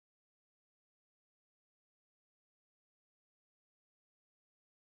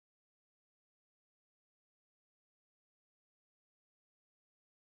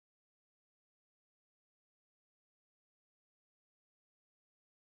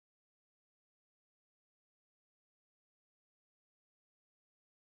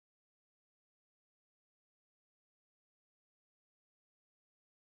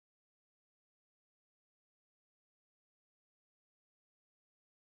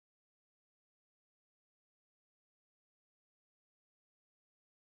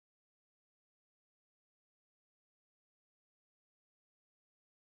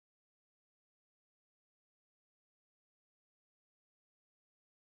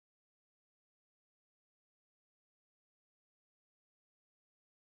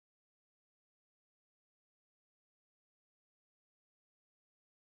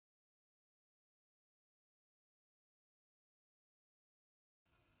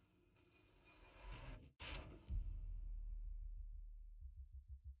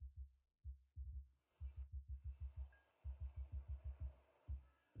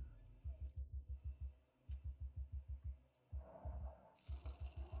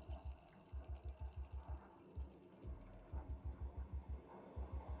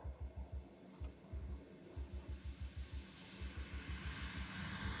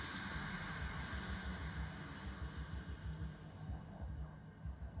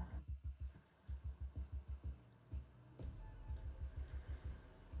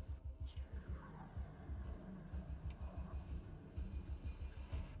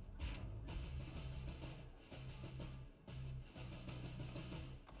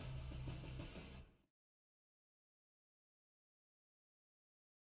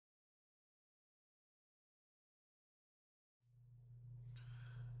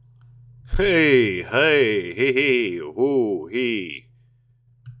Hey, hey, hey, hey, ooh, hey.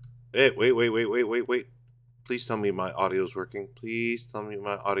 Hey, wait. Please tell me my audio's working. Please tell me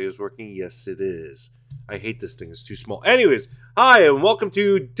my audio's working. Yes, it is. I hate this thing. It's too small. Anyways, hi, and welcome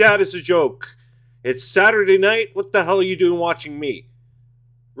to Dad is a Joke. It's Saturday night. What the hell are you doing watching me?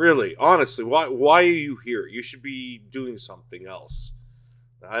 Really, honestly, why are you here? You should be doing something else.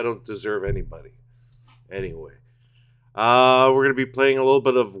 I don't deserve anybody. Anyway. We're gonna be playing a little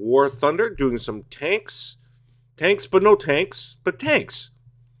bit of WarThunder, doing some tanks. Tanks, but no tanks, but tanks.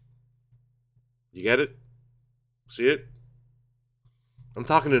 You get it? See it? I'm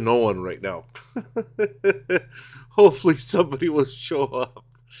talking to no one right now. Hopefully somebody will show up.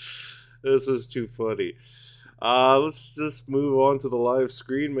 This is too funny. Let's just move on to the live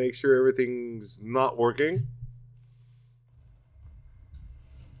screen, make sure everything's not working.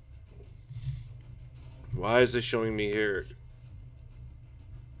 Why is this showing me here?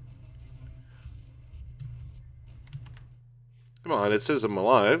 Come on, it says I'm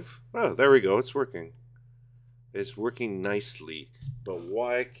alive. Oh, there we go. It's working. It's working nicely. But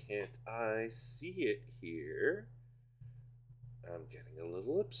why can't I see it here? I'm getting a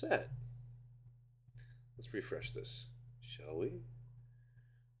little upset. Let's refresh this, shall we?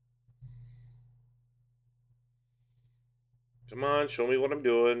 Come on, show me what I'm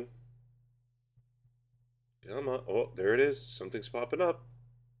doing. Come on. Oh, there it is. Something's popping up.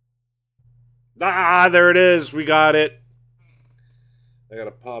 Ah, there it is. We got it. I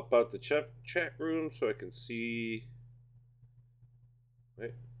gotta pop out the chat room so I can see.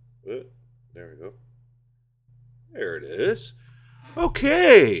 Wait, what? There we go. There it is.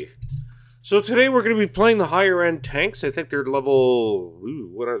 Okay. So today we're going to be playing the higher end tanks. I think they're level... Ooh,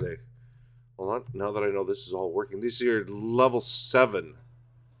 what are they? Hold on. Now that I know this is all working. These are level 7.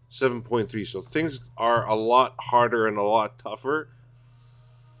 7.3. So things are a lot harder and a lot tougher.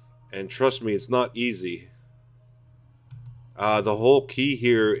 And trust me, it's not easy. The whole key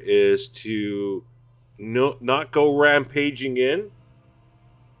here is to not go rampaging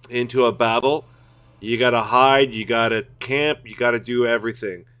into a battle. You gotta hide, you gotta camp, you gotta do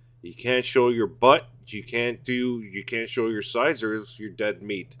everything. You can't show your butt, you can't show your sides, or else you're dead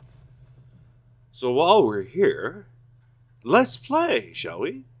meat. So while we're here, let's play, shall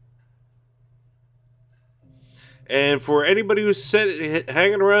we? And for anybody who's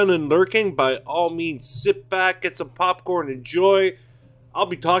hanging around and lurking, by all means, sit back, get some popcorn, enjoy. I'll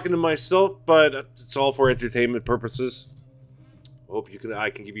be talking to myself, but it's all for entertainment purposes. Hope I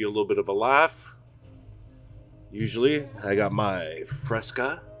can give you a little bit of a laugh. Usually, I got my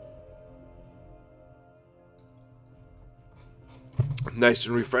Fresca. Nice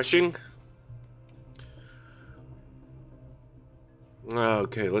and refreshing.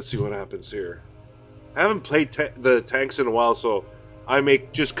 Okay, let's see what happens here. I haven't played the tanks in a while, so I may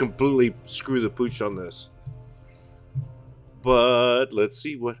just completely screw the pooch on this. But let's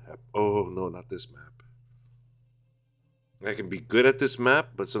see what happens. Oh, no, not this map. I can be good at this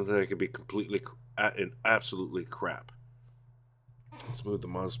map, but sometimes I can be completely and absolutely crap. Let's move the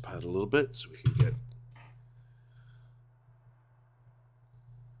mouse pad a little bit so we can get...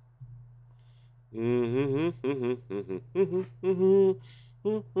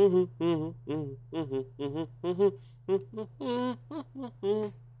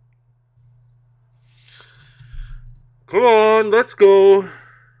 Come on, let's go.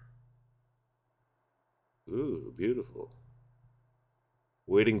 Ooh, beautiful.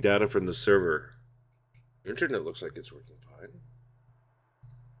 Waiting data from the server. Internet looks like it's working fine.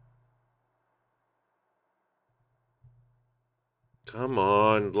 Come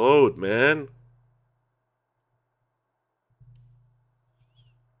on, load, man.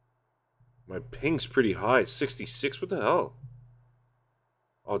 My ping's pretty high. It's 66. What the hell?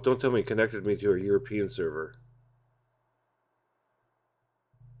 Oh, don't tell me it connected me to a European server.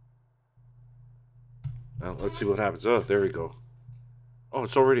 Well, let's see what happens. Oh, there we go. Oh,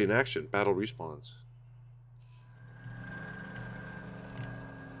 it's already in action. Battle respawns.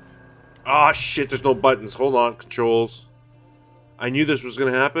 Ah, shit, there's no buttons. Hold on, controls. I knew this was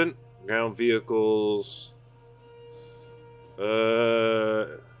going to happen. Ground vehicles.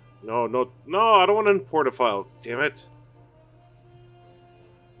 No, I don't want to import a file. Damn it.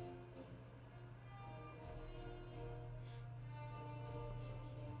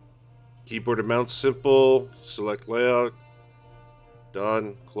 Keyboard amount simple. Select layout.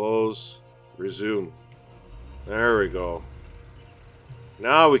 Done. Close. Resume. There we go.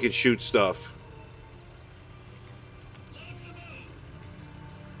 Now we can shoot stuff.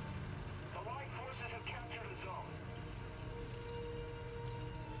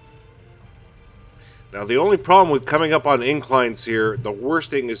 Now, the only problem with coming up on inclines here, the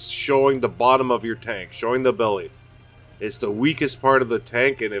worst thing is showing the bottom of your tank, showing the belly. It's the weakest part of the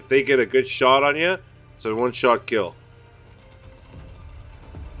tank, and if they get a good shot on you, it's a one-shot kill.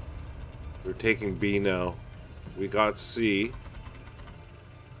 We're taking B now. We got C.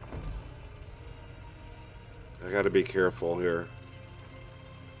 I gotta be careful here.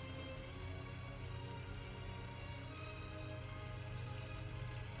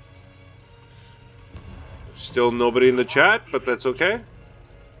 Still nobody in the chat, but that's okay.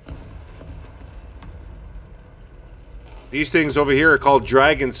 These things over here are called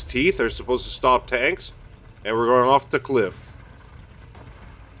dragon's teeth. They're supposed to stop tanks. And we're going off the cliff.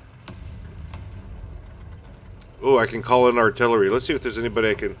 Oh, I can call in artillery. Let's see if there's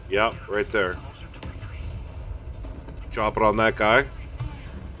anybody I can... Yeah, right there. Drop it on that guy.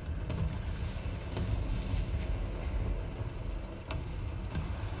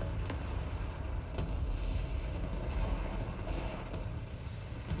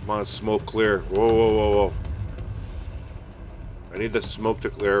 Come on, smoke clear. Whoa, whoa, whoa, whoa. I need the smoke to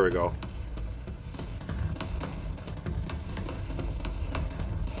clear. There we go.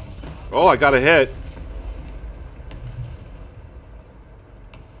 Oh, I got a hit.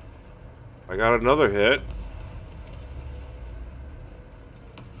 I got another hit.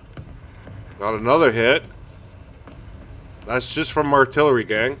 Got another hit. That's just from artillery,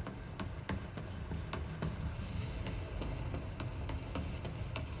 gang.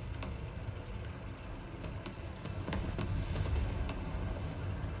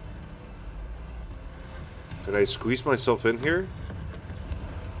 Can I squeeze myself in here?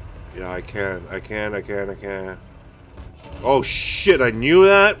 Yeah, I can. I can. Oh, shit. I knew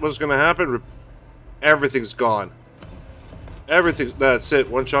that was going to happen. Everything's gone. Everything. That's it.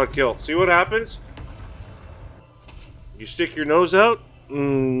 One-shot kill. See what happens? You stick your nose out,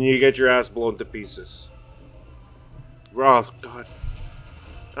 you get your ass blown to pieces. Oh, God.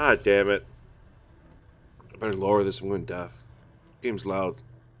 God damn it. I better lower this. I'm going deaf. Game's loud.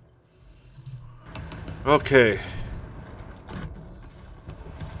 Okay.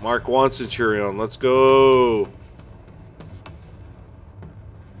 Mark 1 Centurion. Let's go.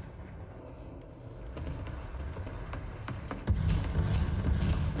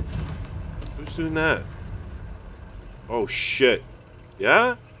 Who's doing that? Oh, shit.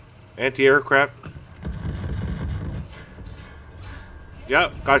 Yeah? Anti-aircraft.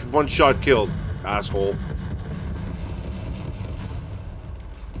 Yep, got one shot killed. Asshole.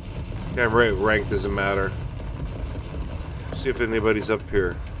 Damn right, rank doesn't matter. See if anybody's up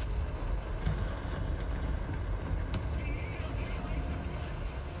here.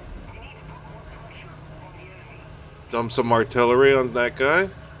 Dump some artillery on that guy.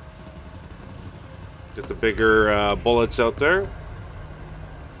 Get the bigger bullets out there.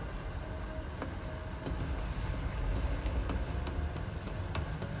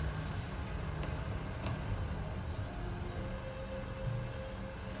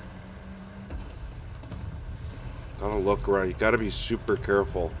 Gotta look around. You gotta be super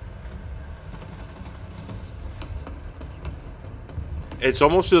careful. It's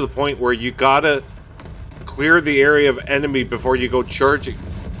almost to the point where you gotta clear the area of enemy before you go charging.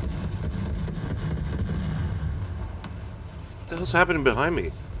 What the hell's happening behind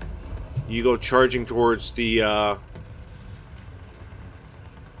me? You go charging towards the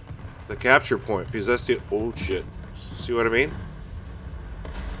capture point, because that's the... Oh, shit. See what I mean?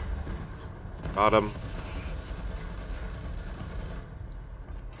 Got him.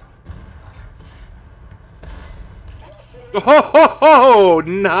 Oh,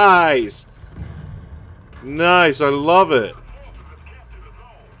 nice! Nice, I love it.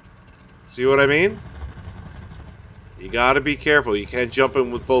 See what I mean? You gotta be careful. You can't jump in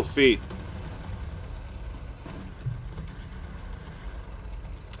with both feet.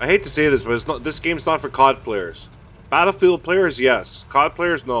 I hate to say this, but it's not, this game's not for COD players. Battlefield players, yes. COD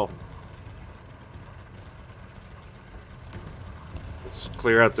players, no. Let's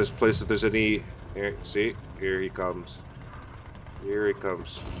clear out this place if there's any... Here, see? Here he comes. Here he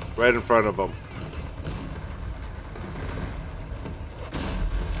comes. Right in front of him.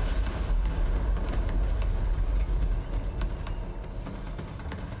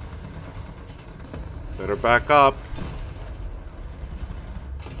 Better back up.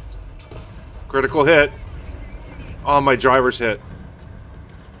 Critical hit. Oh, my driver's hit.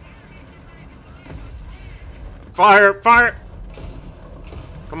 Fire! Fire!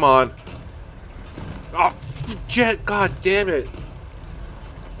 Come on. Oh, jet! God damn it.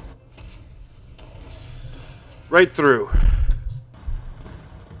 Right through.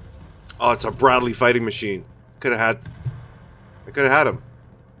 Oh, it's a Bradley fighting machine. I could have had him.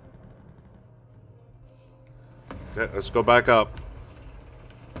 Okay, let's go back up.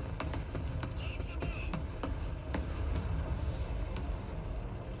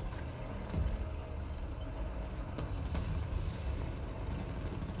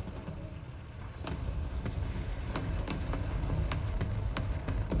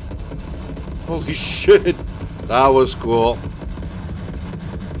 Holy shit! That was cool.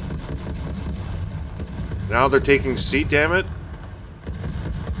 Now they're taking C, damn it.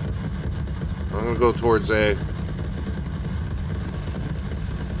 I'm gonna go towards A.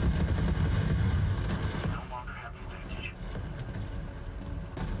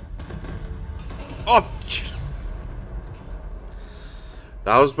 Oh!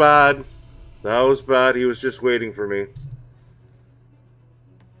 That was bad. That was bad. He was just waiting for me.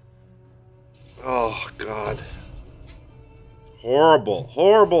 Oh, God. Horrible.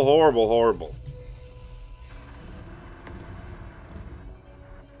 Horrible, horrible, horrible.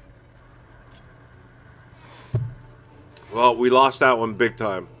 Well, we lost that one big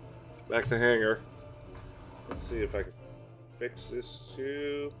time. Back to hangar. Let's see if I can fix this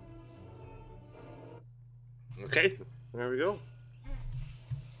too. Okay, there we go.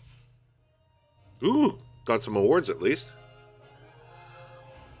 Ooh, got some awards at least.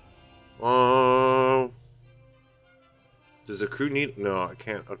 Does the crew need... No, I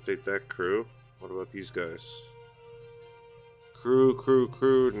can't update that crew. What about these guys?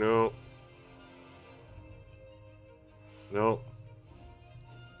 Crew, no. No.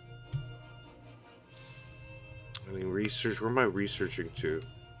 I mean, research, where am I researching to?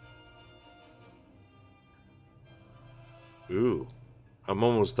 Ooh, I'm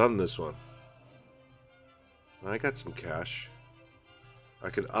almost done this one. I got some cash. I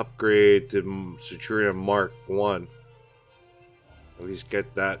could upgrade to Centurion Mark 1. At least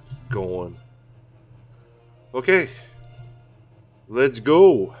get that going. Okay. Let's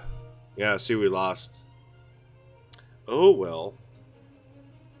go. Yeah, see, we lost. Oh, well.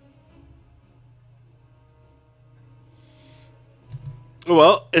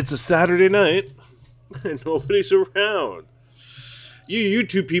 Well, it's a Saturday night. And nobody's around. You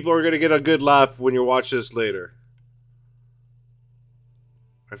YouTube people are going to get a good laugh when you watch this later.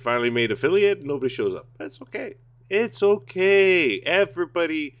 I finally made affiliate. Nobody shows up. That's okay. It's okay.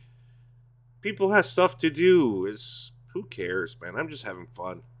 Everybody... People have stuff to do. Who cares, man? I'm just having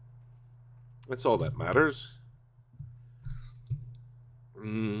fun. That's all that matters.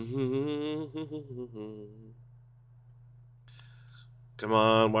 Come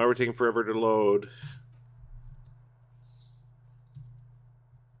on. Why are we taking forever to load?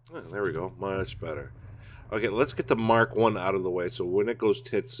 Oh, there we go. Much better. Okay, let's get the Mark 1 out of the way so when it goes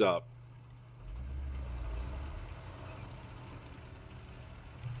tits up.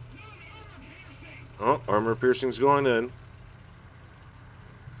 Oh, armor piercing's going in.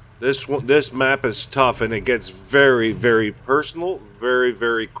 This map is tough and it gets very, very personal very,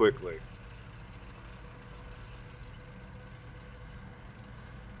 very quickly.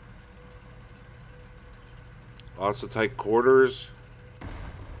 Lots of tight quarters.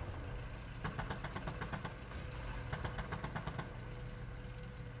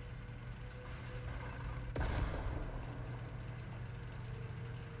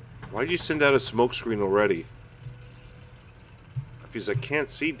 Why'd you send out a smoke screen already? Because I can't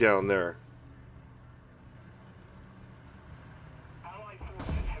see down there.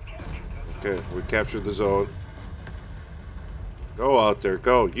 Okay, we captured the zone. Go out there,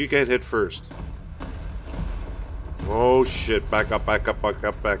 go. You get hit first. Oh shit, back up, back up, back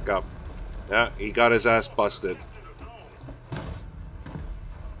up, back up. Yeah, he got his ass busted.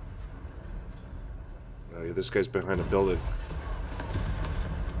 Oh, yeah, this guy's behind a building.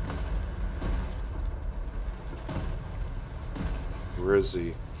 Where is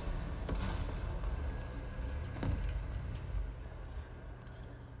he?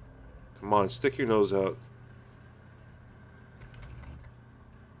 Come on, stick your nose out.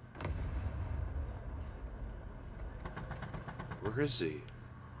 Where is he?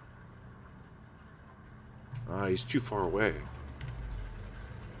 Ah, he's too far away.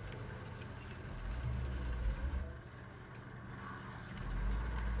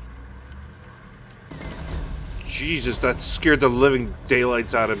 Jesus, that scared the living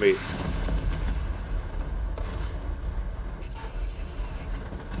daylights out of me.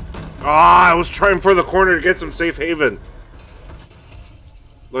 Ah, I was trying for the corner to get some safe haven.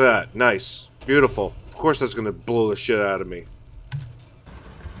 Look at that. Nice. Beautiful. Of course that's going to blow the shit out of me.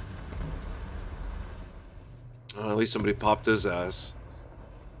 Oh, at least somebody popped his ass.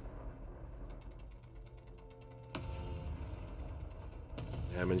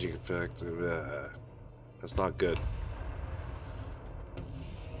 Damaging effect. That's not good.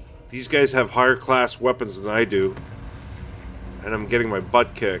 These guys have higher class weapons than I do. And I'm getting my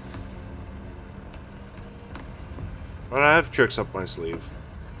butt kicked. But I have tricks up my sleeve.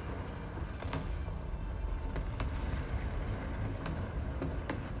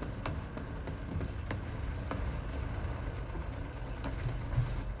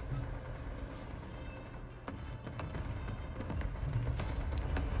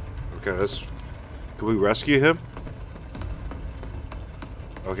 Okay, let's... Can we rescue him?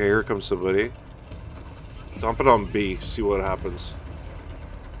 Okay, here comes somebody. Dump it on B, see what happens.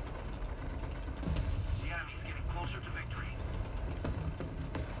 The enemy's getting closer to victory.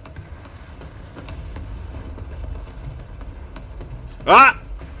 Ah!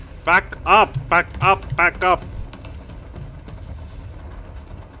 Back up! Back up! Back up!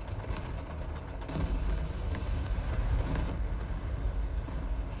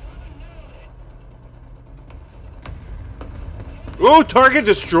 Oh, target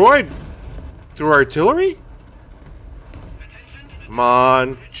destroyed! Through artillery? Come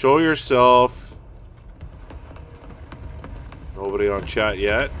on, show yourself. Nobody on chat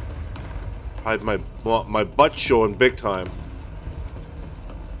yet. I have my butt showing big time.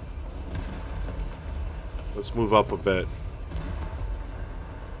 Let's move up a bit.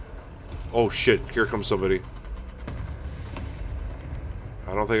 Oh shit, here comes somebody.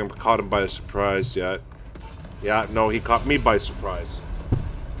 I don't think I'm caught him by a surprise yet. Yeah, no, he caught me by surprise.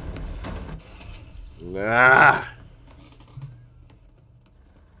 Nah.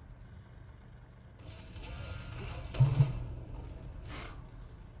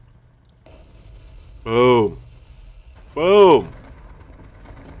 Boom. Boom.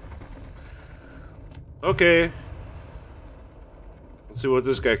 Okay. Let's see what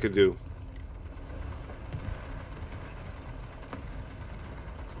this guy can do.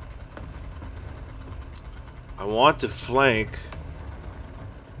 I want to flank.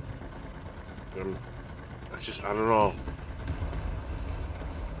 I don't know.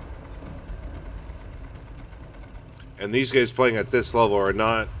 And these guys playing at this level are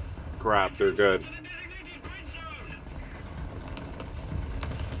not crap, they're good.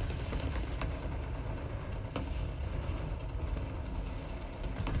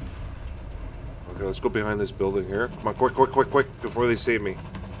 Okay, let's go behind this building here. Come on, quick, quick, quick, quick, before they see me.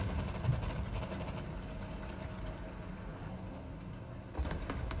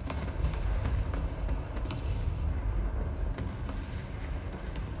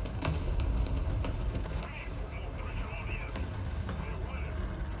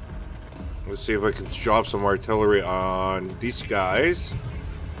 Let's see if I can drop some artillery on these guys.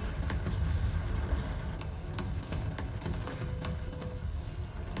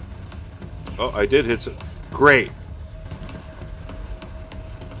 Oh, I did hit some. Great.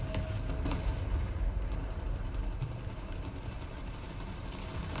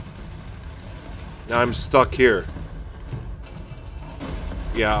 Now I'm stuck here.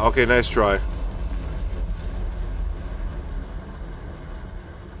 Yeah, okay, nice try.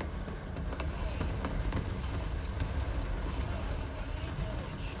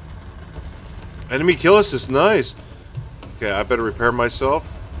 Enemy kill assist, nice. Okay, I better repair myself.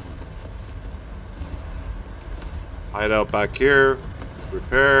 Hide out back here.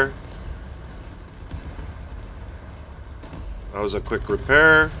 Repair. That was a quick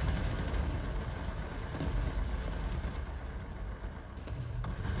repair.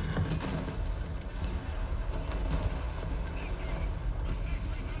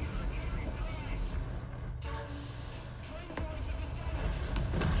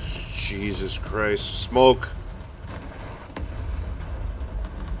 Jesus Christ. Smoke.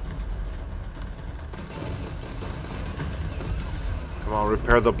 Come on,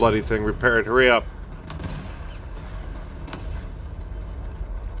 repair the bloody thing. Repair it. Hurry up.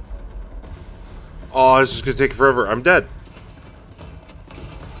 Oh, this is going to take forever. I'm dead.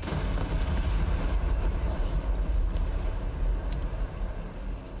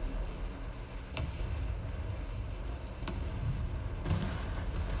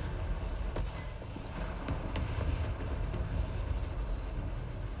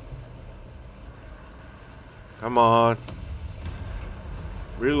 Come on.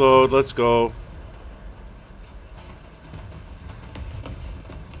 Reload, let's go.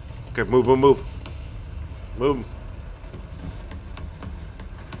 Okay, move, move, move. Move.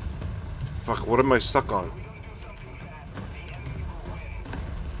 Fuck, what am I stuck on?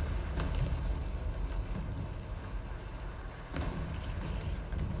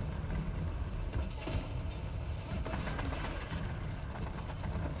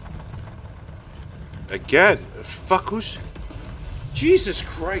 Again? Fuck, who's... Jesus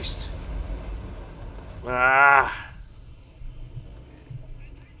Christ! Ah!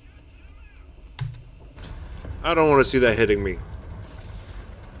 I don't want to see that hitting me.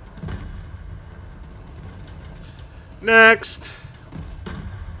 Next!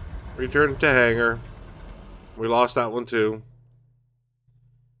 Return to hangar. We lost that one too.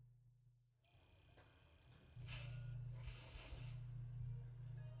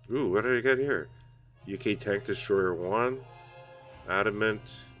 Ooh, what did I get here? UK Tank Destroyer 1. Adamant.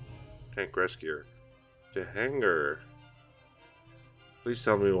 Tank Rescuer. To hangar. Please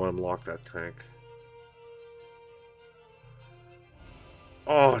tell me we'll unlock that tank.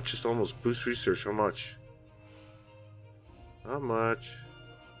 Oh, it just almost boosts research. How much? How much?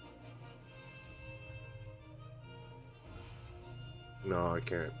 No, I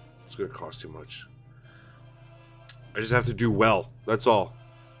can't. It's gonna cost too much. I just have to do well. That's all.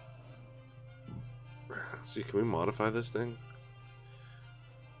 See, can we modify this thing?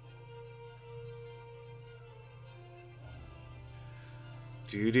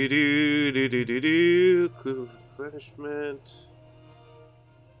 Do do do do do do do. Clue replenishment.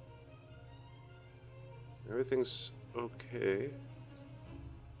 Everything's okay.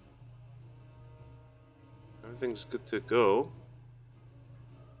 Everything's good to go.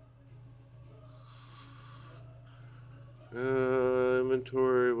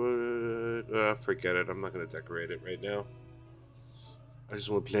 Inventory. Forget it. I'm not gonna decorate it right now. I just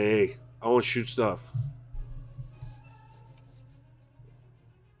want to play. I want to shoot stuff.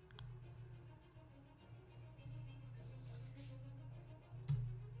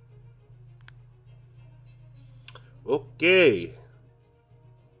 Okay.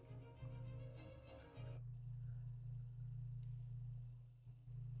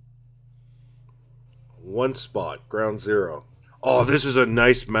 One spot, ground zero. Oh, this is a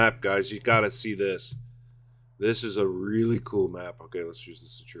nice map, guys. You gotta see this. This is a really cool map. Okay, let's use the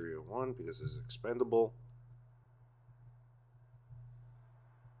Centurion 1 because it's expendable.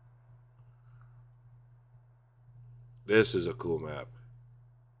 This is a cool map.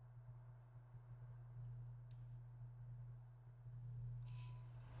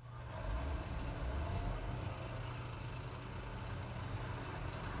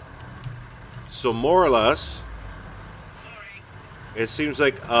 So more or less, it seems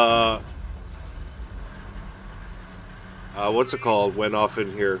like what's it called went off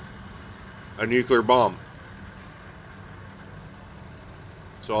in here, a nuclear bomb.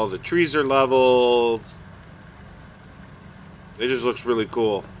 So all the trees are leveled. It just looks really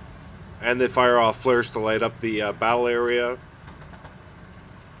cool, and they fire off flares to light up the battle area.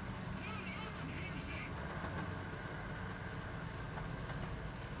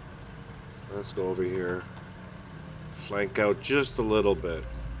 Let's go over here. Flank out just a little bit.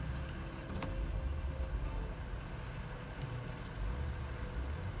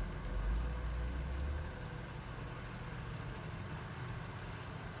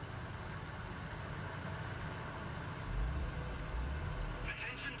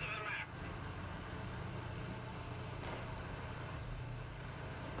 Attention to the map.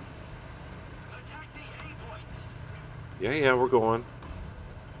 Attack the A points. Yeah, we're going.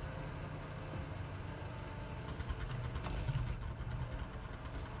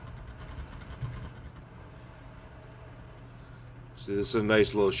 See, this is a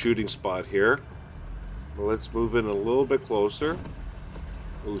nice little shooting spot here. Well, let's move in a little bit closer.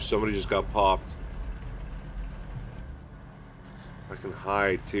 Ooh, somebody just got popped. I can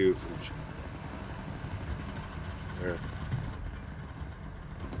hide too from there.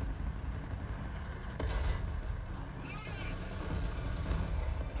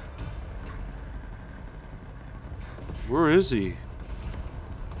 Where is he?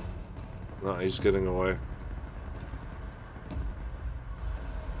 No, he's getting away.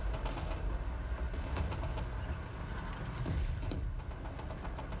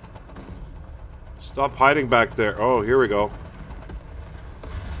 Stop hiding back there. Oh, here we go.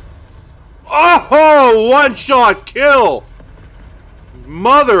 Oh, one shot kill.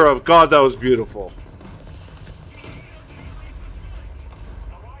 Mother of God, that was beautiful.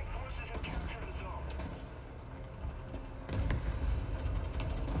 Allied forces have captured the zone.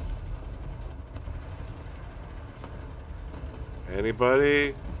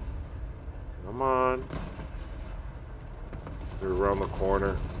 Anybody? Come on. They're around the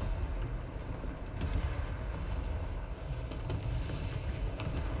corner.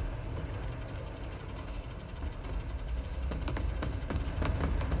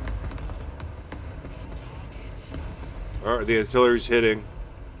 Alright, the artillery's hitting.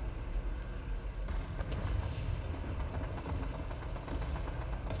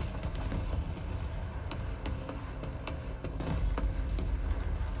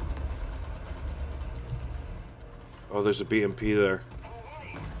 Oh, there's a BMP there.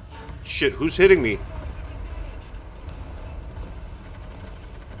 Shit, who's hitting me?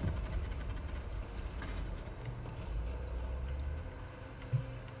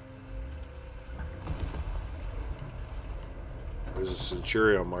 There's a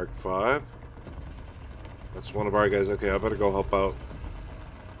Centurion Mark 5. That's one of our guys. Okay, I better go help out.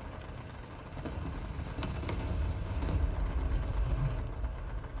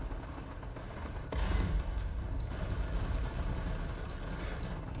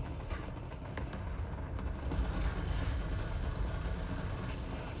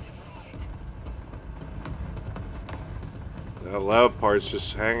 That loud part's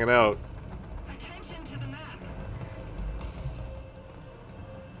just hanging out. Attention to the map.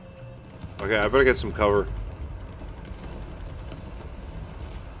 Okay, I better get some cover.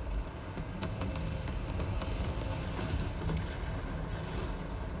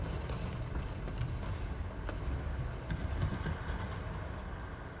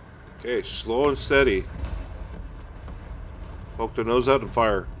 Okay, slow and steady. Poke the nose out and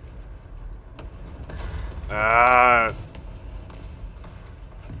fire. Ah!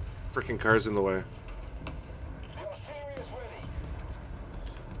 Freaking car's in the way. Your Siri is ready.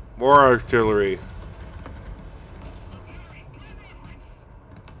 More artillery.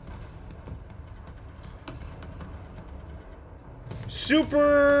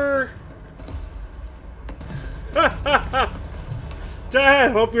 Super! Dad,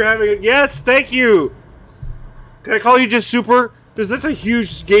 hope you're having it. Yes, thank you! Can I call you just Super? Because that's a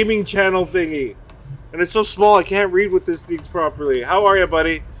huge gaming channel thingy. And it's so small I can't read with this things properly. How are you,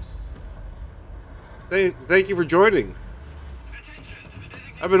 buddy? Thank you for joining.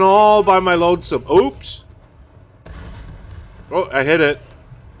 I've been all by my lonesome. Oops! Oh, I hit it.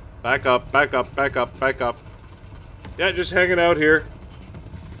 Back up, back up, back up, back up. Yeah, just hanging out here.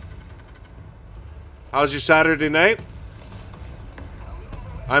 How's your Saturday night?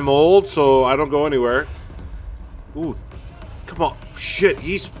 I'm old, so I don't go anywhere. Ooh, come on. Shit,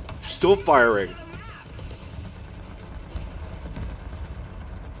 he's still firing.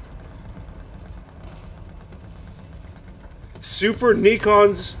 Super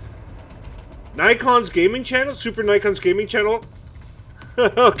Nikon's gaming channel? Super Nikon's gaming channel?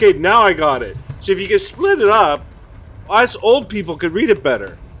 Okay, now I got it. So if you can split it up, us old people could read it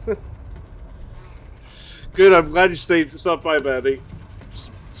better. Good, I'm glad you stopped by, buddy.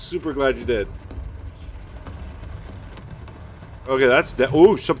 Super glad you did. Okay, that's that.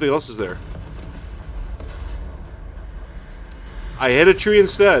 Ooh, something else is there. I hit a tree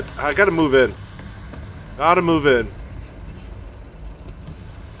instead. I gotta move in. Gotta move in.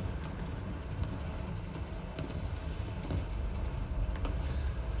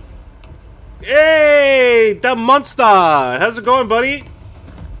 Hey, the monster! How's it going, buddy?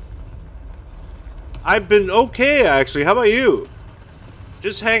 I've been okay, actually. How about you?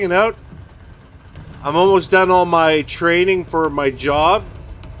 Just hanging out. I'm almost done all my training for my job.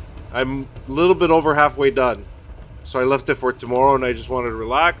 I'm a little bit over halfway done. So I left it for tomorrow and I just wanted to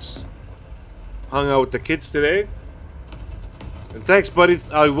relax. Hung out with the kids today. And thanks, buddy.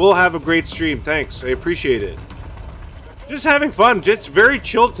 I will have a great stream. Thanks. I appreciate it. Just having fun. It's very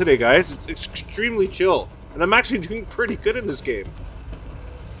chill today, guys. It's extremely chill. And I'm actually doing pretty good in this game.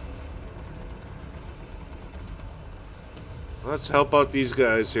 Let's help out these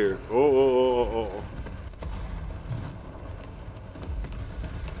guys here. Oh.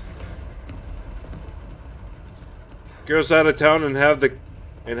 Girls out of town and have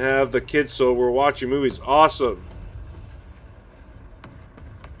the kids, so we're watching movies. Awesome.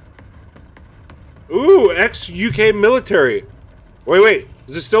 Ooh, ex-UK military. Wait.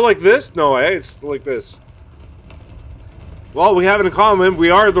 Is it still like this? No, it's still like this. Well, we have it in common. We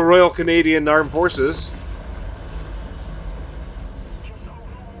are the Royal Canadian Armed Forces.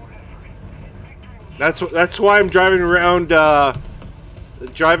 That's why I'm driving around UK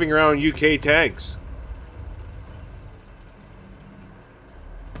tanks.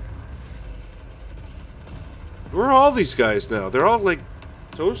 Where are all these guys now? They're all like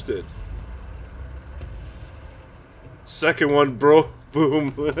toasted. Second one, bro.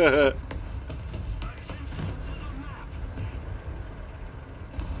 Boom.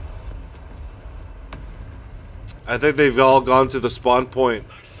 I think they've all gone to the spawn point.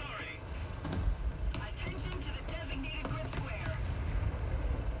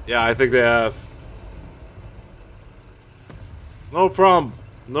 Yeah, I think they have. No problem.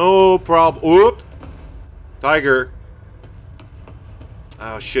 No problem. Oop. Tiger.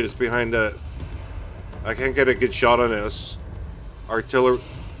 Oh shit, it's behind that. I can't get a good shot on this. Artillery.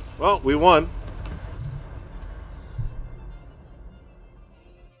 Well, we won.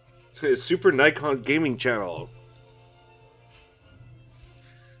 Super Nikon Gaming Channel.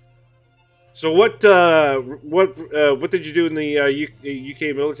 So what did you do in the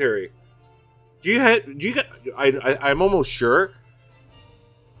UK military? I'm almost sure.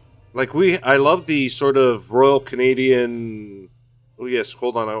 Like I love the sort of Royal Canadian Oh, yes.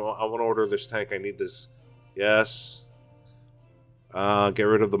 Hold on. I want to order this tank. I need this. Yes. Get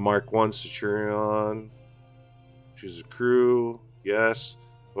rid of the Mark 1 Centurion. Choose a crew. Yes.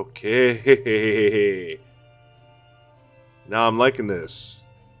 Okay. Now I'm liking this.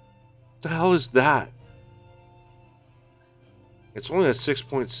 What the hell is that? It's only at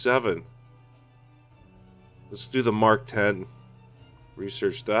 6.7. Let's do the Mark 10.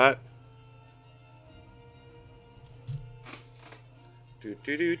 Research that.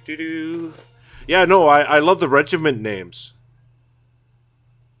 Yeah, no, I love the regiment names.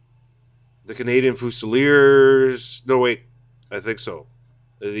 The Canadian Fusiliers. No, wait. I think so.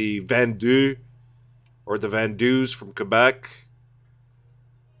 The Vendue. Or the Vendues from Quebec.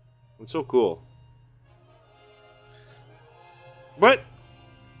 It's so cool. What?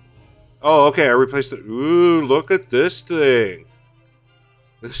 Oh, okay. I replaced it. Ooh, look at this thing.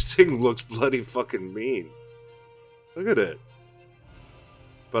 This thing looks bloody fucking mean. Look at it.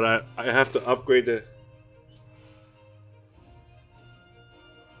 But I have to upgrade the...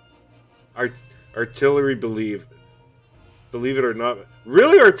 Artillery, believe it or not.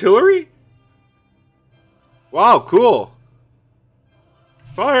 Really, artillery? Wow, cool.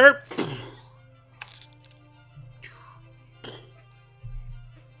 Fire!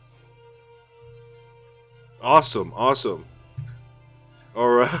 Awesome, awesome.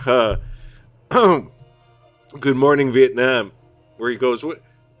 Alright. Good morning, Vietnam. Where he goes, what?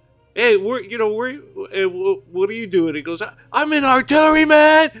 Hey, what are you doing? He goes, I'm an artillery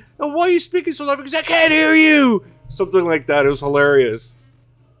man. And why are you speaking so loud? Because I can't hear you. Something like that. It was hilarious.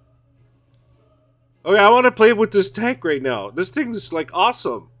 Okay, I want to play with this tank right now. This thing is like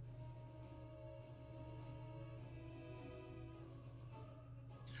awesome.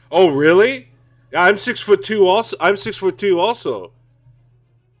 Oh, really? Yeah, I'm 6'2" also. I'm 6'2" also.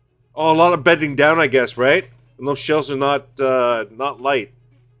 Oh, a lot of bending down, I guess, right? And those shells are not light.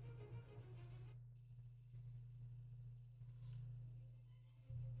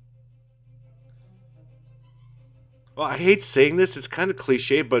 Well, I hate saying this. It's kind of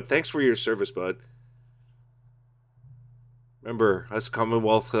cliche, but thanks for your service, bud. Remember, us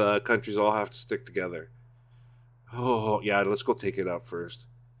Commonwealth countries all have to stick together. Oh, yeah, let's go take it out first.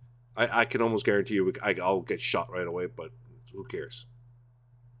 I can almost guarantee you I'll get shot right away, but who cares?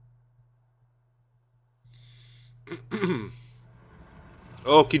 Okie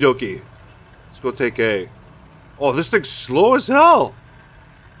dokie. Let's go take A. Oh, this thing's slow as hell.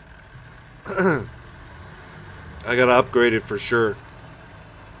 I gotta upgrade it for sure.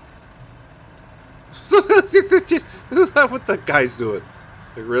 What the guy's doing?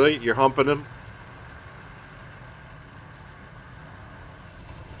 Like, really? You're humping him?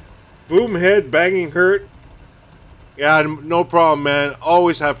 Boom head, banging hurt. Yeah, no problem, man.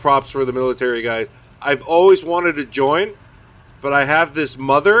 Always have props for the military guys. I've always wanted to join, but I have this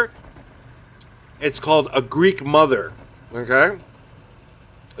mother. It's called a Greek mother. Okay?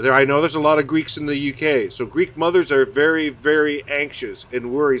 I know there's a lot of Greeks in the UK, so Greek mothers are very, very anxious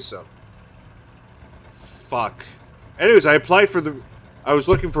and worrisome. Fuck. Anyways, I applied for the... I was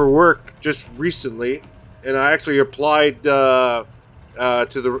looking for work just recently, and I actually applied to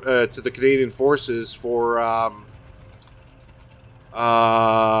the Canadian Forces for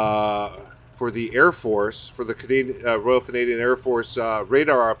the Air Force, for the Canadian Royal Canadian Air Force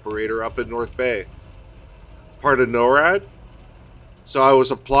radar operator up in North Bay, part of NORAD. So I was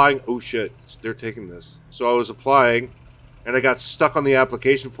applying. Oh shit, they're taking this. So I was applying, and I got stuck on the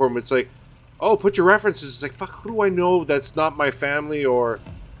application form. It's like, oh, put your references. It's like, fuck, who do I know that's not my family or...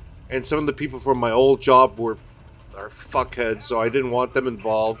 And some of the people from my old job are fuckheads, so I didn't want them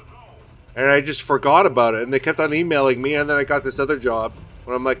involved. And I just forgot about it, and they kept on emailing me, and then I got this other job,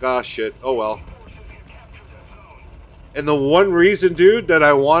 and I'm like, ah, shit, oh well. And the one reason, dude, that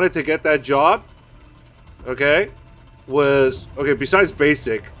I wanted to get that job, okay, was... Okay, besides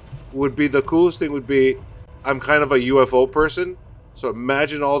basic, would be the coolest thing would be, I'm kind of a UFO person, so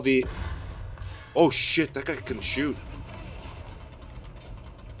imagine all the... Oh shit, that guy can shoot.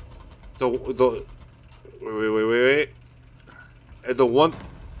 Wait. And the one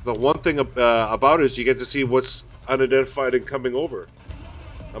thing about it is you get to see what's unidentified and coming over.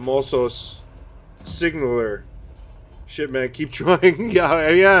 I'm also a signaler. Shit, man, keep trying. Yeah, I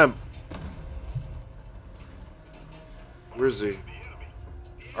am. Where is he?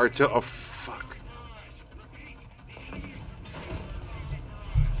 Oh, fuck.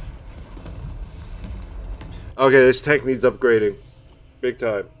 Okay, this tank needs upgrading. Big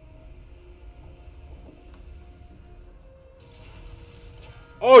time.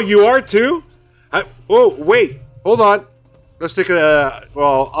 Oh, you are too? Oh, wait. Hold on. Let's take a...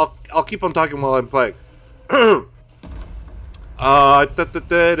 well, I'll keep on talking while I'm playing. Have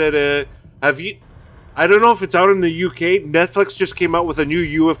you? I don't know if it's out in the UK. Netflix just came out with a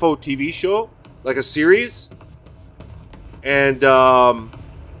new UFO TV show, like a series, and I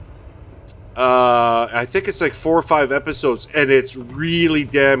think it's like 4 or 5 episodes, and it's really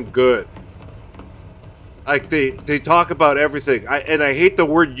damn good. Like they talk about everything. I hate the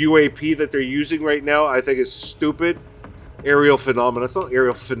word UAP that they're using right now. I think it's stupid. Aerial phenomena. It's not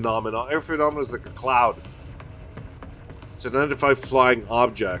aerial phenomena. Aerial phenomena is like a cloud. It's an unidentified flying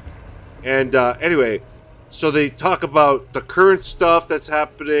object. And anyway, so they talk about the current stuff that's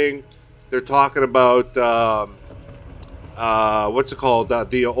happening. They're talking about what's it called?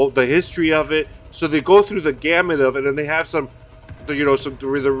 The history of it. So they go through the gamut of it, and they have some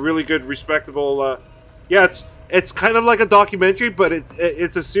really good, respectable. Yeah, it's kind of like a documentary, but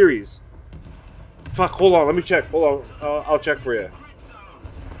it's a series. Fuck, hold on, let me check. Hold on, I'll check for you.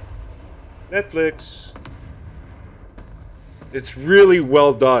 Netflix. It's really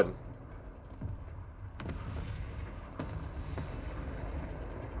well done.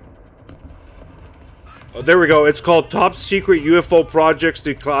 Oh, there we go. It's called Top Secret UFO Projects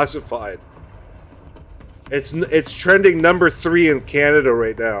Declassified. It's trending number 3 in Canada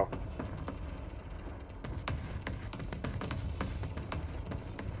right now.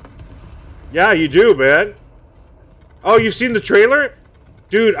 Yeah, you do, man. Oh, you've seen the trailer?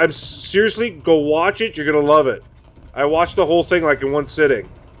 Dude, seriously, go watch it. You're gonna love it. I watched the whole thing like in one sitting.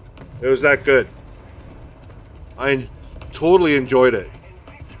 It was that good. I totally enjoyed it.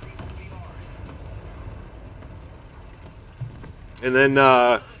 And then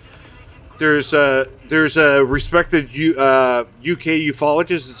there's a respected UK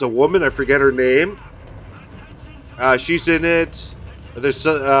ufologist. It's a woman. I forget her name. She's in it. There's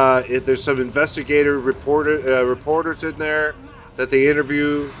some reporters in there that they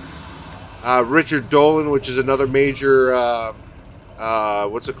interview. Richard Dolan, which is another major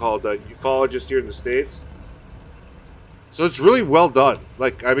what's it called, ufologist here in the States. So it's really well done.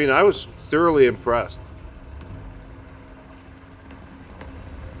 Like, I mean, I was thoroughly impressed.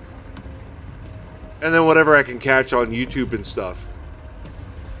 And then whatever I can catch on YouTube and stuff.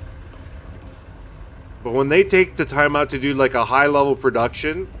 But when they take the time out to do like a high-level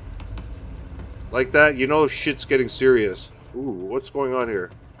production like that, you know shit's getting serious. Ooh, what's going on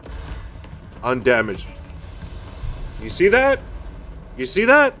here? Undamaged. You see that? You see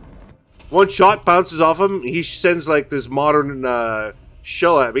that? One shot bounces off him. He sends like this modern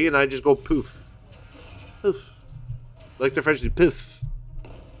shell at me, and I just go poof. Poof. Like the French do, poof.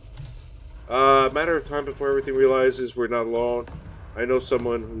 Matter of time before everything realizes we're not alone. I know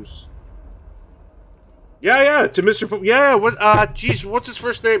someone who's... Yeah, to Mr. Pope. Yeah, what, geez, what's his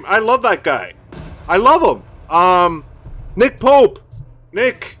first name? I love that guy. I love him. Nick Pope.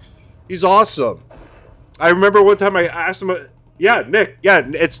 Nick. He's awesome. I remember one time I asked him, yeah, Nick. Yeah,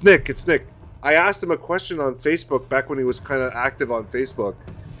 it's Nick. It's Nick. I asked him a question on Facebook back when he was kind of active on Facebook.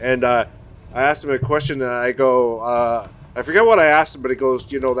 And, I asked him a question, and I go, I forget what I asked him, but he goes,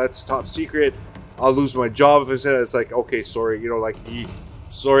 you know, that's top secret. I'll lose my job if I say that. It's like, okay, sorry, you know, like,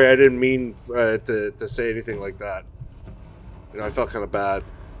 sorry, I didn't mean to say anything like that. You know, I felt kind of bad.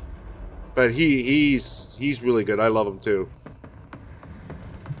 But he's really good. I love him too.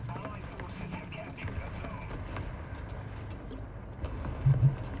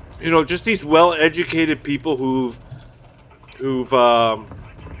 You know, just these well-educated people who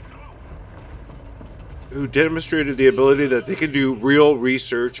demonstrated the ability that they can do real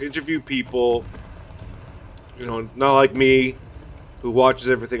research, interview people. You know, not like me, who watches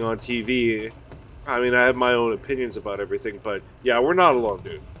everything on TV. I mean, I have my own opinions about everything, but yeah, we're not alone,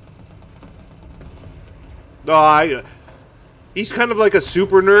 dude. No, he's kind of like a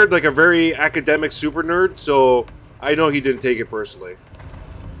super nerd, like a very academic super nerd, so I know he didn't take it personally.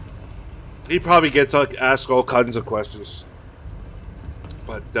 He probably gets asked all kinds of questions.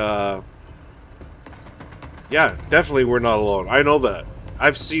 But, yeah, definitely we're not alone. I know that.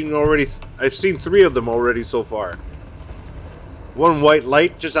 I've seen 3 of them already so far. One white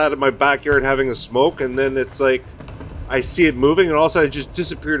light just out of my backyard having a smoke, and then it's like I see it moving, and all of a sudden it just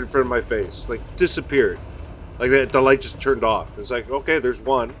disappeared in front of my face. Like, disappeared. Like, the light just turned off. It's like, okay, there's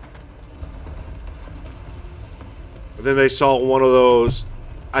one. And then I saw one of those.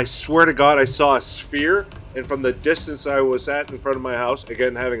 I swear to God, I saw a sphere, and from the distance I was at in front of my house,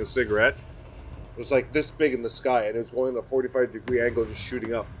 again having a cigarette, it was like this big in the sky, and it was going at a 45-degree angle, just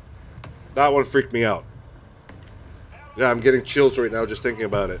shooting up. That one freaked me out. Yeah, I'm getting chills right now just thinking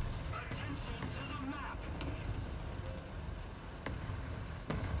about it.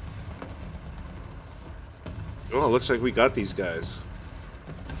 Oh, it looks like we got these guys.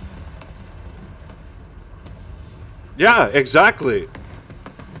 Yeah, exactly.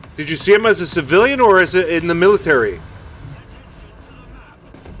 Did you see him as a civilian or as in the military?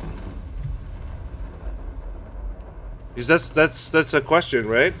 Because that's a question,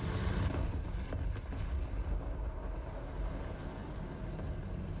 right?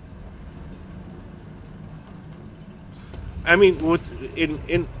 I mean, with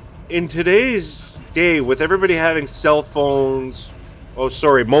in today's day, with everybody having cell phones, oh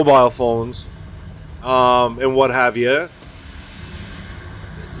sorry, mobile phones, and what have you,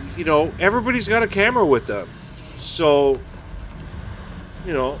 you know, everybody's got a camera with them. So,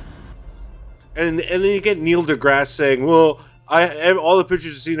 you know, and then you get Neil deGrasse saying, "Well, all the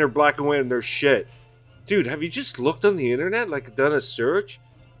pictures I've seen are black and white and they're shit." Dude, have you just looked on the internet, like done a search?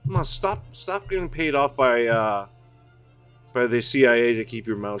 Come on, stop getting paid off by the CIA to keep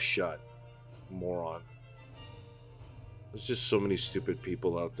your mouth shut, moron. There's just so many stupid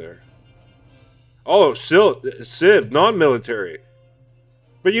people out there. Oh, Civ, non-military.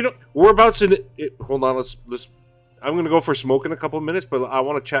 But you know, we're about to. Hold on, let's. I'm gonna go for smoke in a couple of minutes, but I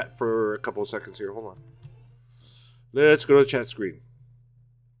want to chat for a couple of seconds here. Hold on. Let's go to the chat screen.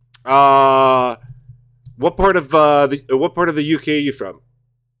 What part of the UK are you from?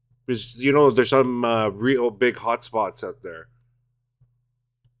 Because you know there's some real big hotspots out there.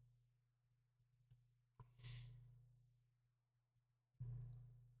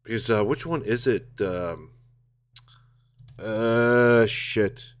 Because which one is it?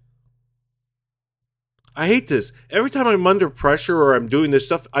 Shit. I hate this. Every time I'm under pressure or I'm doing this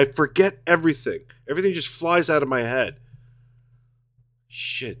stuff, I forget everything. Everything just flies out of my head.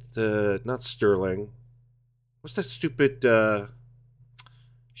 Shit. Not Sterling. What's that stupid?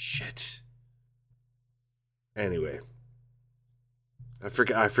 Shit. Anyway,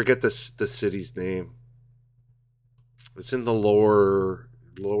 I forget the city's name. It's in the lower,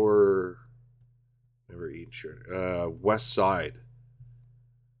 never eaten sure, west side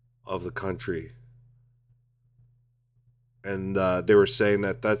of the country, and they were saying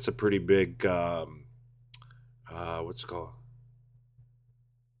that that's a pretty big, what's it called?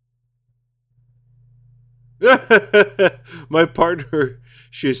 My partner,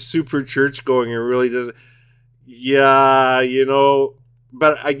 she's super church going and really doesn't. Yeah, you know,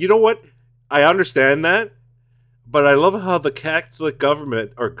 but you know what? I understand that, but I love how the Catholic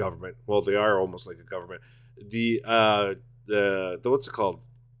government or government, well, they are almost like a government. The what's it called?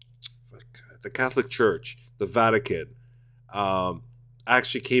 The Catholic Church, the Vatican,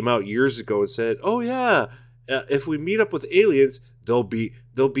 actually came out years ago and said, "Oh yeah, if we meet up with aliens, they'll be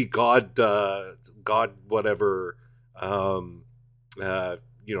God whatever, you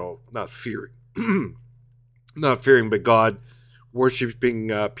know, not fearing." Not fearing, but God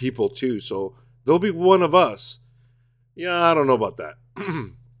worshiping people too. So they'll be one of us. Yeah, I don't know about that.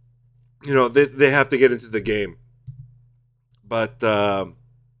 You know, they have to get into the game. But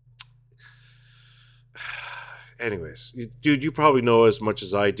anyways, dude, you probably know as much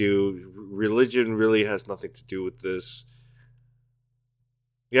as I do. Religion really has nothing to do with this.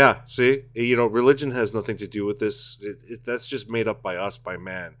 Yeah, see, you know, religion has nothing to do with this. That's just made up by us, by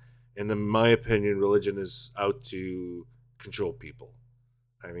man. And in my opinion, religion is out to control people.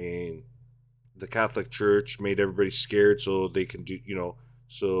 I mean, the Catholic Church made everybody scared so they can do, you know,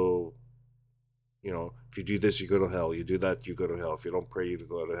 so, you know, if you do this, you go to hell. You do that, you go to hell. If you don't pray, you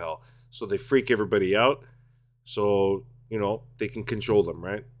go to hell. So they freak everybody out. So, you know, they can control them,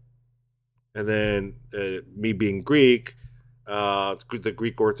 right? And then me being Greek, the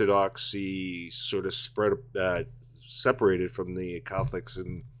Greek Orthodoxy sort of separated from the Catholics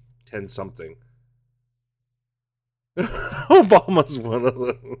in 10 something. Obama's one of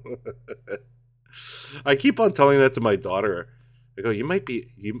them. I keep on telling that to my daughter. I go, you might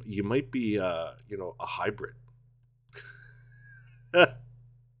be, you know, a hybrid. But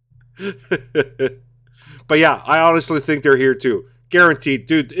yeah, I honestly think they're here too. Guaranteed,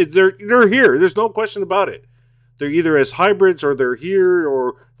 dude. They're here. There's no question about it. They're either as hybrids or they're here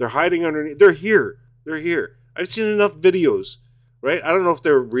or they're hiding underneath. They're here. They're here. I've seen enough videos, right? I don't know if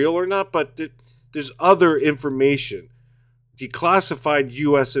they're real or not, but there's other information, declassified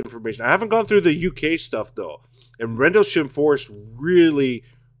U.S. information. I haven't gone through the UK stuff though, and Rendlesham Forest really,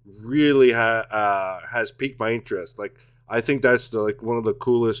 really has piqued my interest. Like, I think that's like one of the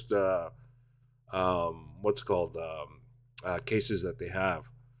coolest, what's it called, cases that they have.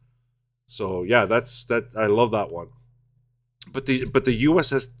 So yeah, that's that. I love that one. But the U.S.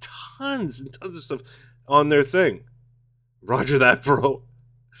 has tons and tons of stuff on their thing. Roger that, bro.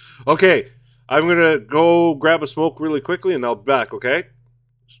 Okay, I'm gonna go grab a smoke really quickly, and I'll be back. Okay,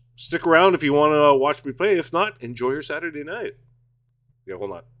 stick around if you want to watch me play. If not, enjoy your Saturday night. Yeah,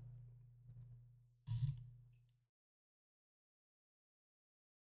 hold on.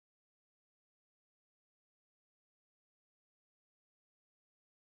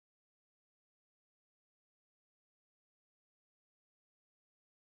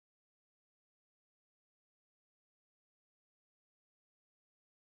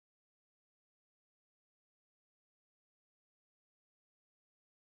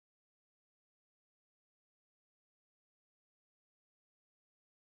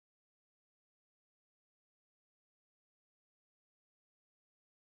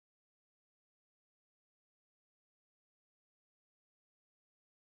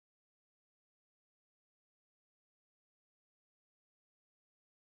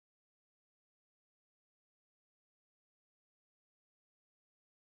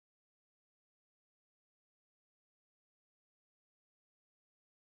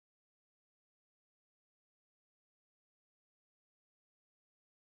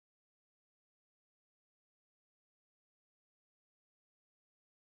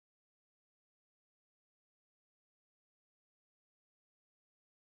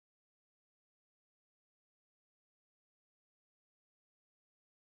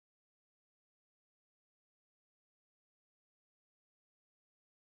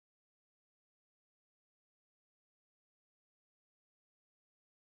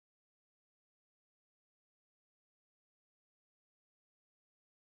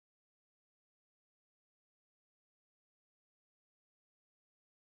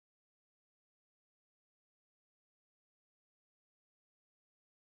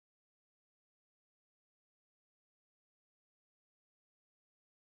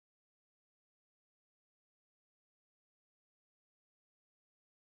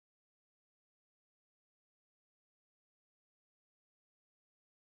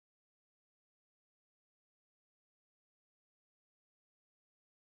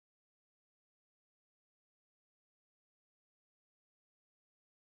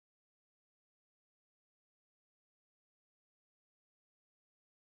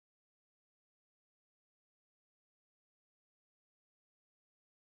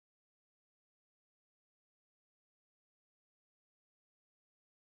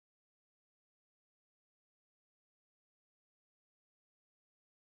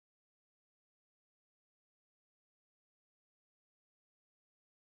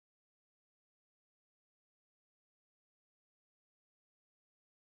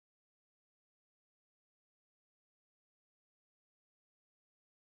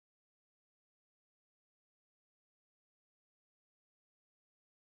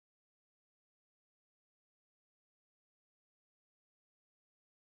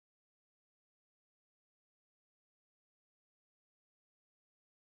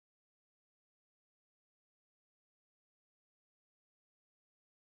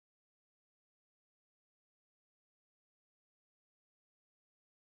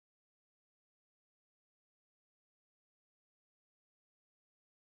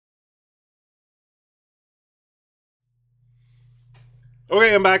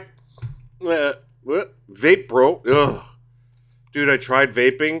 Okay, I'm back. What? Vape, bro. Ugh. Dude, I tried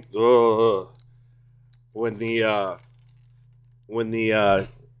vaping. Ugh. When the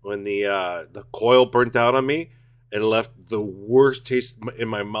coil burnt out on me, it left the worst taste in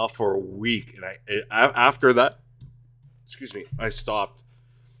my mouth for a week. And after that, excuse me, I stopped.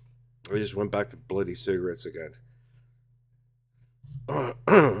 I just went back to bloody cigarettes again.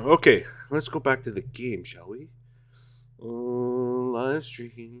 Okay, let's go back to the game, shall we? Live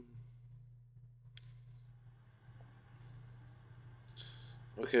stream.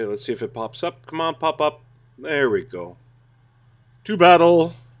 Okay, let's see if it pops up. Come on, pop up. There we go. To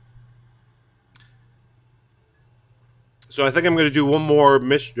battle. So I think I'm going to do one more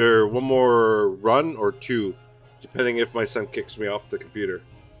mission, or one more run, or two, depending if my son kicks me off the computer.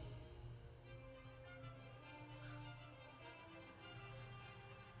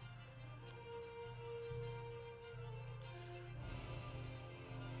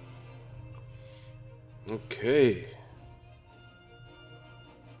 Okay.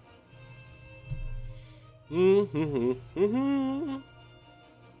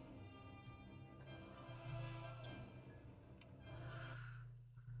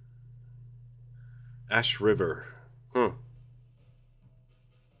 Ash River. Yeah,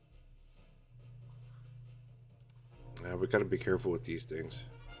 we gotta be careful with these things.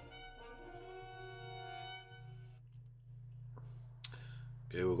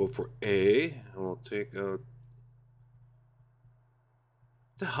 Okay, we'll go for A, and we'll take out.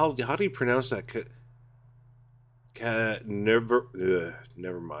 The hell? How do you pronounce that?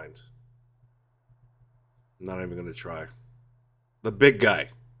 Never mind. I'm not even gonna try. The big guy.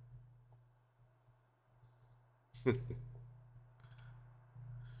 Where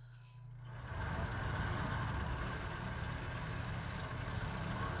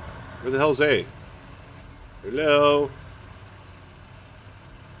the hell's A? Hello?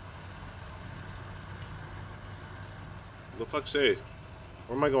 The fuck's A?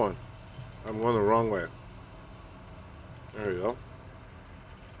 Where am I going? I'm going the wrong way. There we go.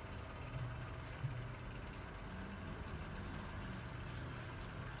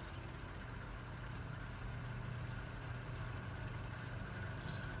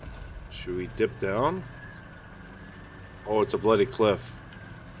 Should we dip down? Oh, it's a bloody cliff.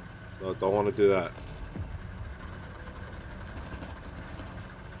 No, don't want to do that.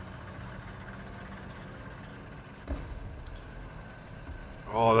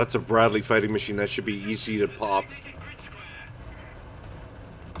 Oh, that's a Bradley fighting machine. That should be easy to pop.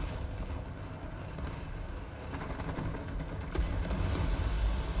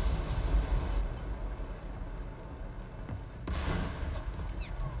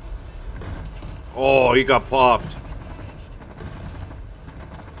 Oh, he got popped.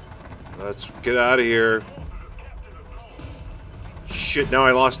 Let's get out of here. Shit, now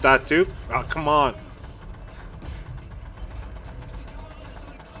I lost that too? Oh, come on.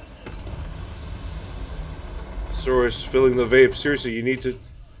 Source filling the vape. Seriously, you need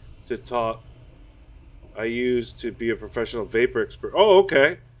to talk. I used to be a professional vapor expert. Oh,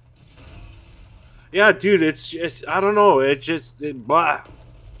 okay. Yeah, dude, it's just, I don't know. Blah.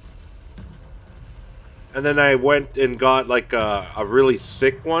 And then I went and got like a really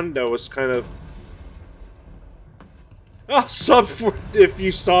thick one that was kind of... Oh, sub for if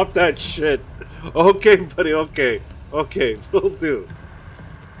you stop that shit. Okay, buddy, okay. Okay, will do.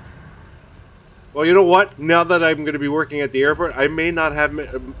 Well, you know what? Now that I'm going to be working at the airport, I may not have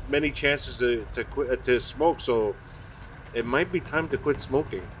many chances to smoke, so it might be time to quit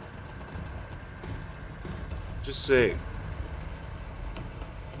smoking. Just saying.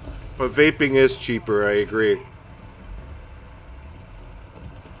 But vaping is cheaper, I agree.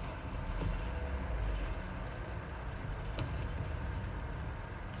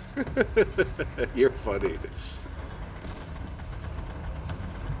 You're funny.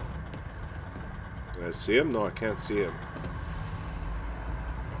 Can I see him? No, I can't see him.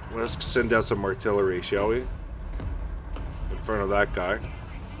 Let's send out some artillery, shall we? In front of that guy.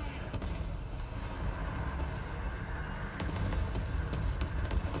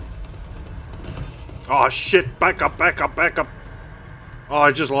 Oh shit, back up, back up, back up. Oh,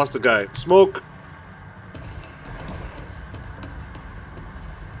 I just lost the guy. Smoke.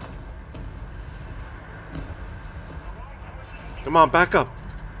 Come on, back up.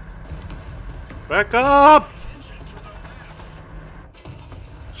 Back up.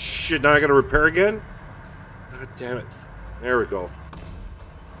 Shit, now I gotta repair again? God damn it. There we go.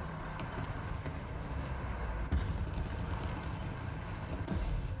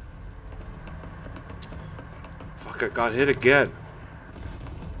 I got hit again.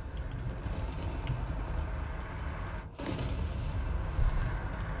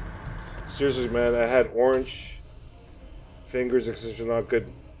 Seriously, man, I had orange fingers, etc. Not good.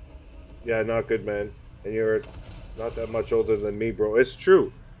 Yeah, not good, man. And you're not that much older than me, bro. It's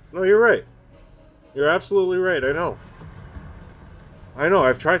true. No, you're right. You're absolutely right. I know. I know.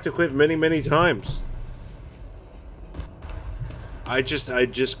 I've tried to quit many, many times. I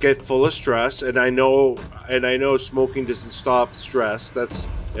just get full of stress, and I know smoking doesn't stop stress.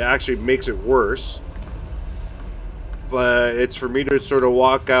 It actually makes it worse. But it's for me to sort of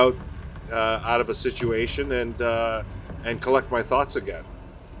walk out of a situation and collect my thoughts again.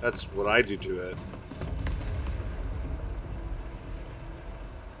 That's what I do to it.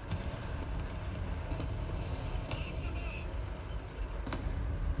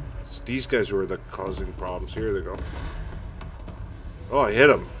 It's these guys who are causing problems. Here they go. Oh, I hit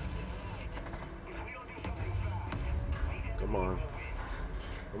him. Come on.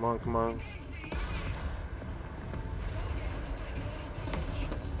 Come on, come on.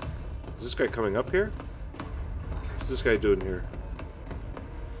 Is this guy coming up here? What's this guy doing here?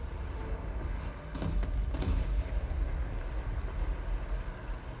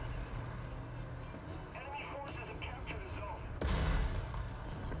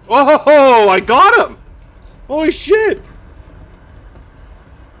 Oh, I got him! Holy shit!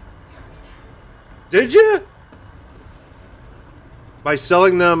 Did you? By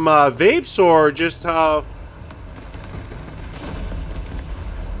selling them vapes, or just how?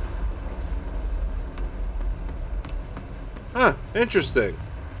 Huh, interesting.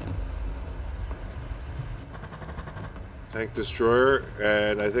 Tank destroyer,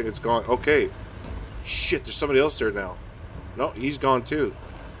 and I think it's gone. Okay. Shit, there's somebody else there now. No, he's gone too.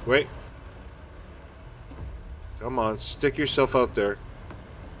 Wait. Come on, stick yourself out there.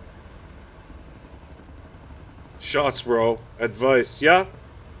 Shots, bro. Advice. Yeah?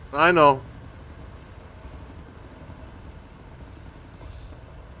 I know.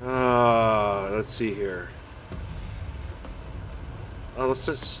 Let's see here. Oh, let's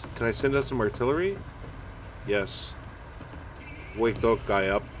just... Can I send out some artillery? Yes. Wake that guy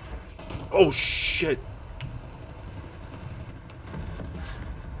up. Oh, shit!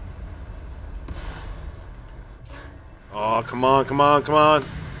 Oh, come on, come on, come on!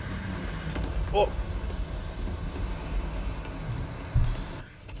 Oh!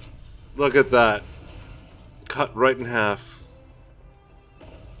 Look at that. Cut right in half.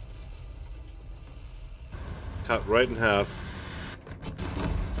 Cut right in half.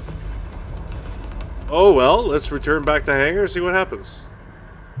 Oh well, let's return back to hangar, see what happens.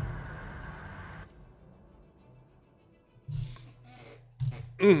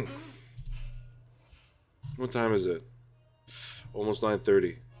 What time is it? Almost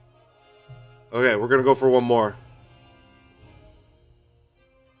 9:30. Okay, we're gonna go for one more.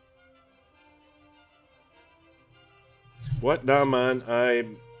 What? Nah, man. I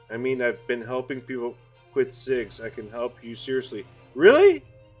mean, I've been helping people quit cigs. I can help you seriously. Really?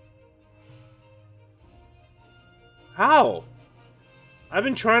 How? I've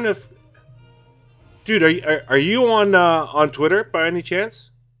been trying to. Dude, are you on Twitter by any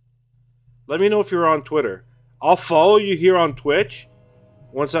chance? Let me know if you're on Twitter. I'll follow you here on Twitch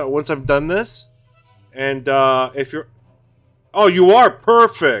once I've done this. And if you're, oh, you are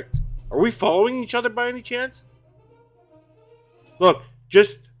perfect. Are we following each other by any chance? Look,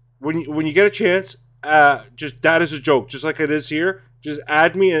 just when you get a chance, just DadIsaJoke, just like it is here. Just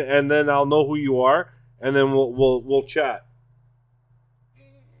add me, and then I'll know who you are, and then we'll chat.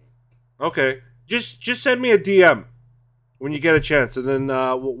 Okay, just send me a DM when you get a chance, and then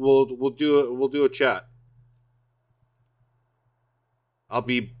we'll do a chat. I'll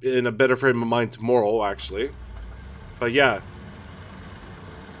be in a better frame of mind tomorrow, actually. But yeah,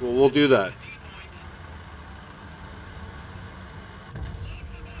 we'll do that.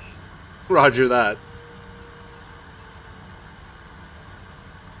 Roger that.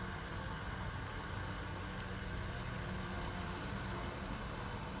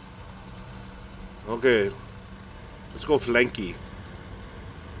 Okay, let's go flanky.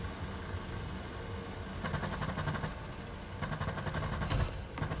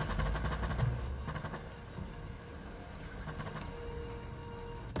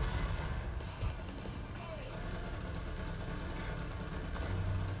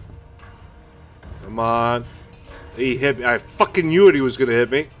 Come on. He hit me. I fucking knew it, he was gonna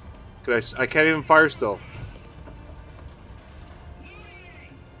hit me. I can't even fire still.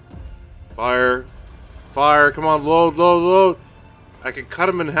 Fire. Fire. Come on, load, load, load. I can cut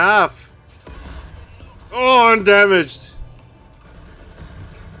him in half. Oh, I'm damaged.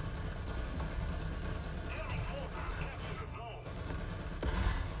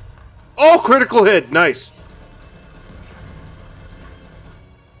 Oh, critical hit. Nice.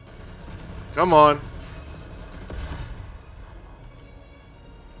 Come on.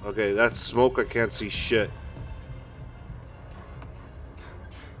 Okay, that's smoke. I can't see shit.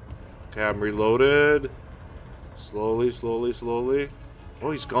 Okay, I'm reloaded. Slowly, slowly, slowly.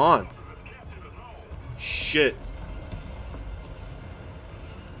 Oh, he's gone. Shit.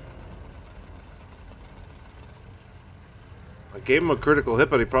 I gave him a critical hit,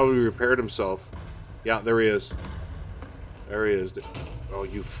 but he probably repaired himself. Yeah, there he is. There he is. Oh,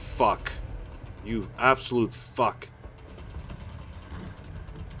 you fuck. You absolute fuck.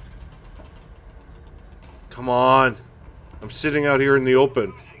 Come on. I'm sitting out here in the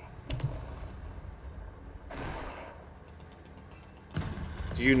open.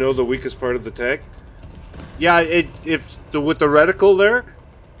 Do you know the weakest part of the tank? Yeah, with the reticle there,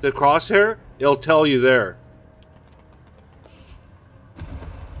 the crosshair, it'll tell you there.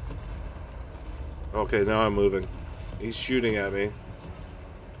 Okay, now I'm moving. He's shooting at me.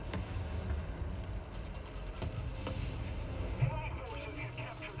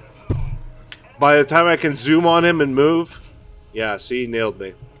 By the time I can zoom on him and move, yeah, see, he nailed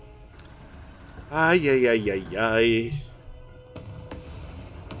me. Ay, ay, ay, ay, ay.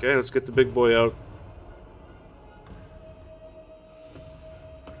 Okay, let's get the big boy out.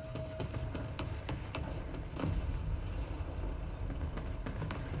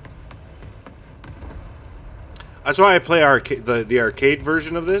 That's why I play arcade, the arcade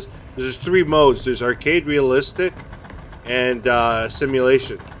version of this. There's 3 modes. There's arcade, realistic, and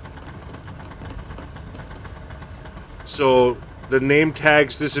simulation. So the name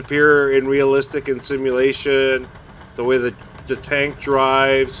tags disappear in realistic and simulation. The way the tank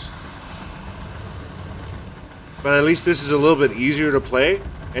drives. But at least this is a little bit easier to play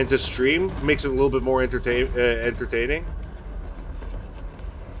and to stream. Makes it a little bit more entertaining.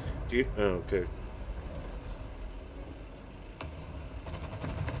 Do you? Oh, okay.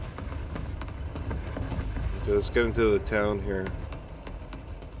 Okay, let's get into the town here.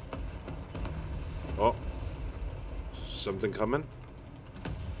 Oh. Something coming?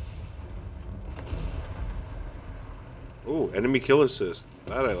 Ooh, enemy kill assist.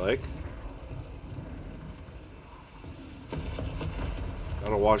 That I like.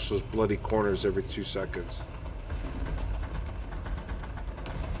 Gotta watch those bloody corners every 2 seconds.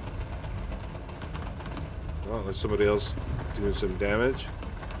 Oh, there's somebody else doing some damage.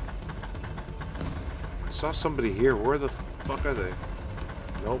 I saw somebody here. Where the fuck are they?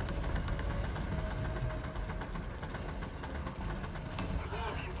 Nope.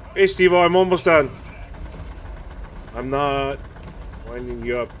 Hey, Steve-O, I'm almost done. I'm not winding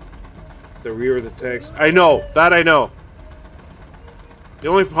you up the rear of the tanks. I know. That I know. The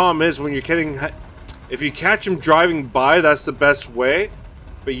only problem is when you're getting... If you catch him driving by, that's the best way.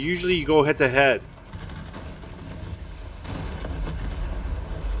 But usually you go head-to-head.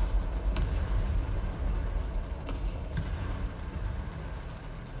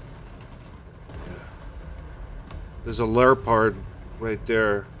 There's a leopard right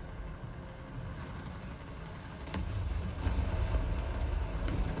there.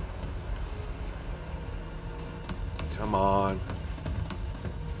 Come on.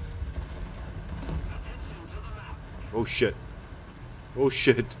 Oh shit. Oh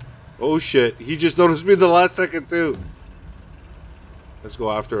shit. Oh shit. He just noticed me the last second too. Let's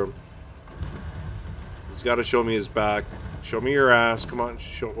go after him. He's got to show me his back. Show me your ass. Come on.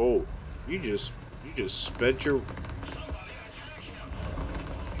 Show. Oh, you just spent your...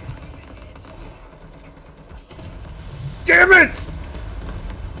 Damn it!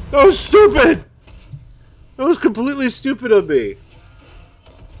 That was stupid! That was completely stupid of me.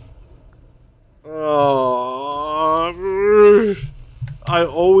 Oh, I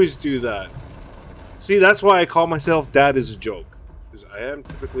always do that. See, that's why I call myself Dad is a Joke. Because I am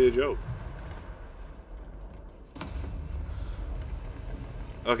typically a joke.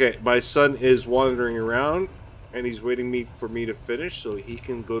 Okay, my son is wandering around. And he's waiting for me to finish so he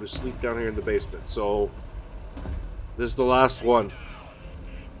can go to sleep down here in the basement. So, this is the last one.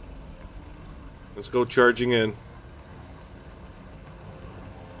 Let's go charging in.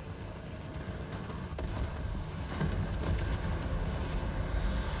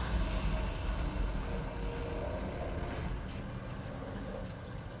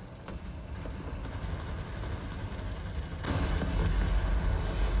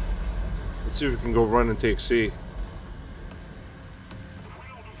 Let's see if we can go run and take C.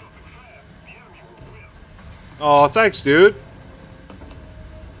 Oh, thanks, dude.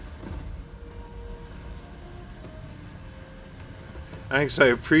 Thanks, I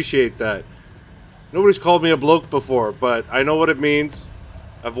appreciate that. Nobody's called me a bloke before, but I know what it means.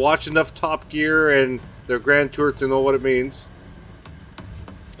 I've watched enough Top Gear and their Grand Tour to know what it means.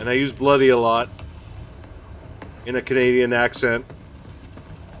 And I use bloody a lot. In a Canadian accent.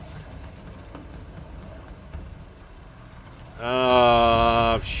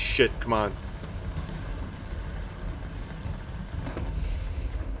 Shit, come on.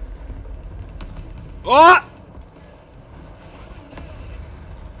 Oh!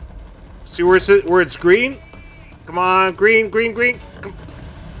 See where it's green? Come on, green, green, green. Come.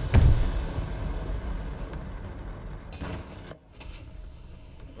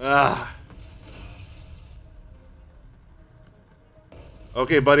 Ah.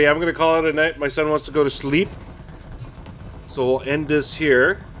 Okay, buddy, I'm gonna call it a night. My son wants to go to sleep. So we'll end this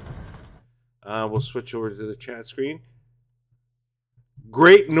here. We'll switch over to the chat screen.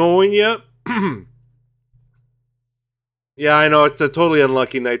 Great knowing you. Yeah, I know, it's a totally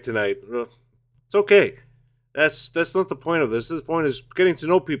unlucky night tonight. It's okay. That's not the point of this. The point is getting to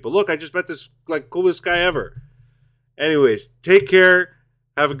know people. Look, I just met this like coolest guy ever. Anyways, take care.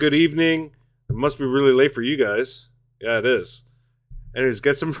 Have a good evening. It must be really late for you guys. Yeah, it is. Anyways,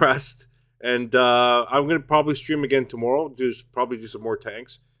 get some rest. And I'm going to probably stream again tomorrow. Probably do some more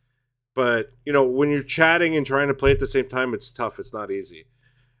tanks. But, you know, when you're chatting and trying to play at the same time, it's tough. It's not easy.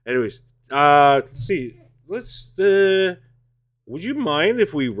 Anyways, let's see. Would you mind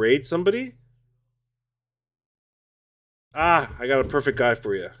if we raid somebody? I got a perfect guy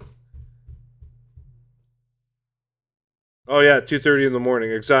for you. Oh, yeah, 2:30 in the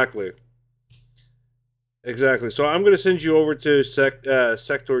morning. Exactly. Exactly. So I'm going to send you over to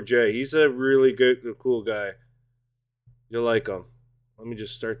Sector J. He's a really cool guy. You'll like him. Let me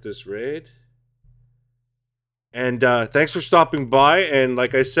just start this raid. And thanks for stopping by. And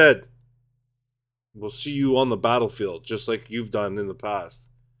like I said, we'll see you on the battlefield, just like you've done in the past.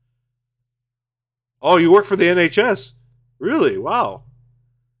 Oh, you work for the NHS? Really? Wow.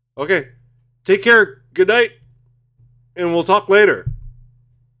 Okay. Take care. Good night. And we'll talk later.